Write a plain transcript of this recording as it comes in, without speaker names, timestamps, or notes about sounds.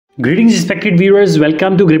Greetings respected viewers,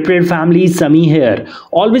 welcome to Grip Trade family, Sami here.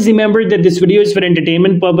 Always remember that this video is for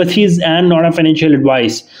entertainment purposes and not a financial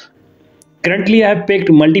advice. Currently I have picked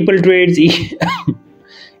multiple trades each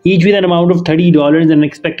with an amount of $30 and an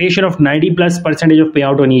expectation of 90+% of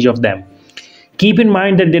payout on each of them. Keep in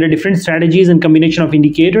mind that there are different strategies and combination of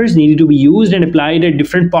indicators needed to be used and applied at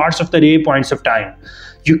different parts of the day points of time.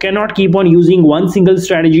 You cannot keep on using one single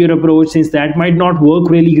strategy or approach since that might not work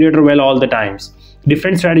really great or well all the times.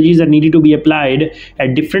 Different strategies are needed to be applied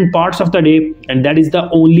at different parts of the day, and that is the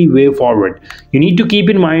only way forward. You need to keep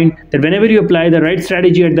in mind that whenever you apply the right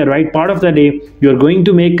strategy at the right part of the day, you are going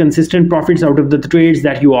to make consistent profits out of the trades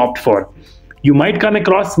that you opt for. You might come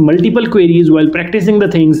across multiple queries while practicing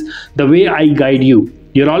the things the way I guide you.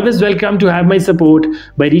 You're always welcome to have my support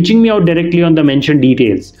by reaching me out directly on the mentioned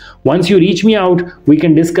details. Once you reach me out, we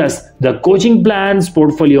can discuss the coaching plans,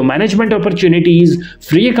 portfolio management opportunities,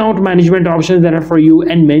 free account management options that are for you,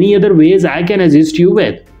 and many other ways I can assist you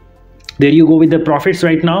with. There you go with the profits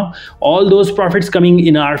right now. All those profits coming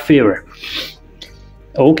in our favor.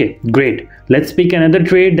 Okay, great. Let's pick another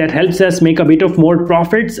trade that helps us make a bit of more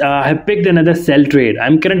profits. I have picked another sell trade.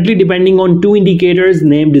 I'm currently depending on two indicators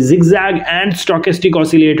named Zigzag and Stochastic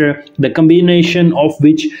oscillator, the combination of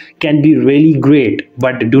which can be really great.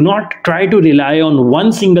 But do not try to rely on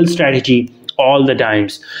one single strategy all the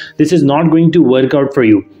times. This is not going to work out for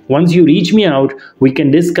you. Once you reach me out, we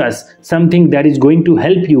can discuss something that is going to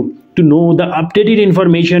help you to know the updated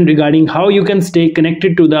information regarding how you can stay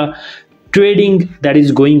connected to the trading that is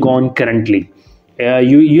going on currently.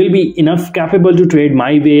 You'll be enough capable to trade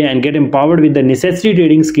my way and get empowered with the necessary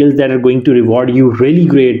trading skills that are going to reward you really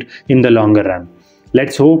great in the longer run.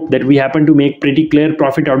 Let's hope that we happen to make pretty clear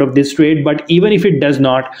profit out of this trade, but even if it does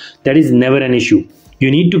not, that is never an issue. You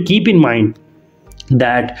need to keep in mind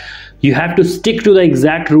that you have to stick to the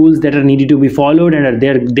exact rules that are needed to be followed, and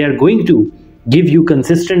they're going to give you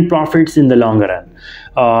consistent profits in the longer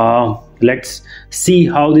run. Let's see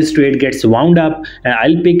how this trade gets wound up, and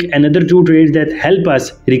I'll pick another two trades that help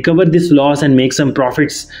us recover this loss and make some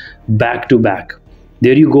profits back to back.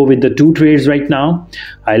 There you go with the two trades right now.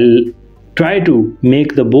 I'll try to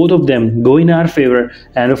make the both of them go in our favor,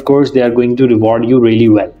 and of course they are going to reward you really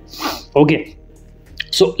well. Okay,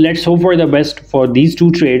 so let's hope for the best for these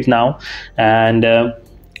two trades now, and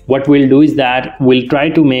what we'll do is that we'll try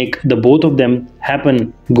to make the both of them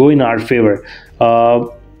happen go in our favor.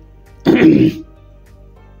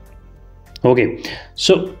 Okay,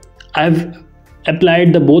 so I've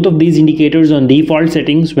applied the both of these indicators on default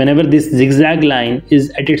settings. Whenever this zigzag line is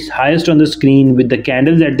at its highest on the screen with the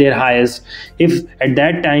candles at their highest, if at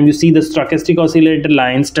that time you see the stochastic oscillator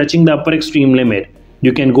lines touching the upper extreme limit,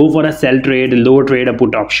 you can go for a sell trade, a lower trade, a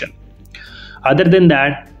put option. Other than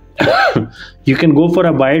that, you can go for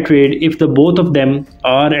a buy trade if the both of them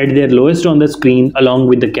are at their lowest on the screen along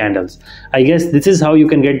with the candles. I guess this is how you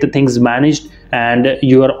can get the things managed, and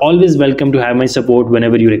you are always welcome to have my support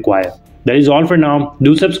whenever you require. That is all for now.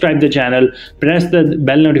 Do subscribe the channel, press the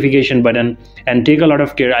bell notification button, and take a lot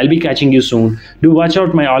of care. I'll be catching you soon. Do watch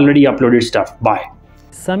out my already uploaded stuff. Bye.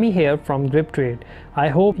 Sami here from Grip Trade. I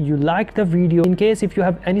hope you liked the video. In case if you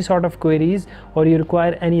have any sort of queries or you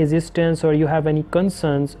require any assistance or you have any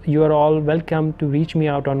concerns, you are all welcome to reach me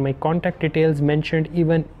out on my contact details mentioned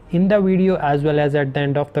even in the video as well as at the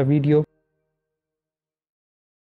end of the video.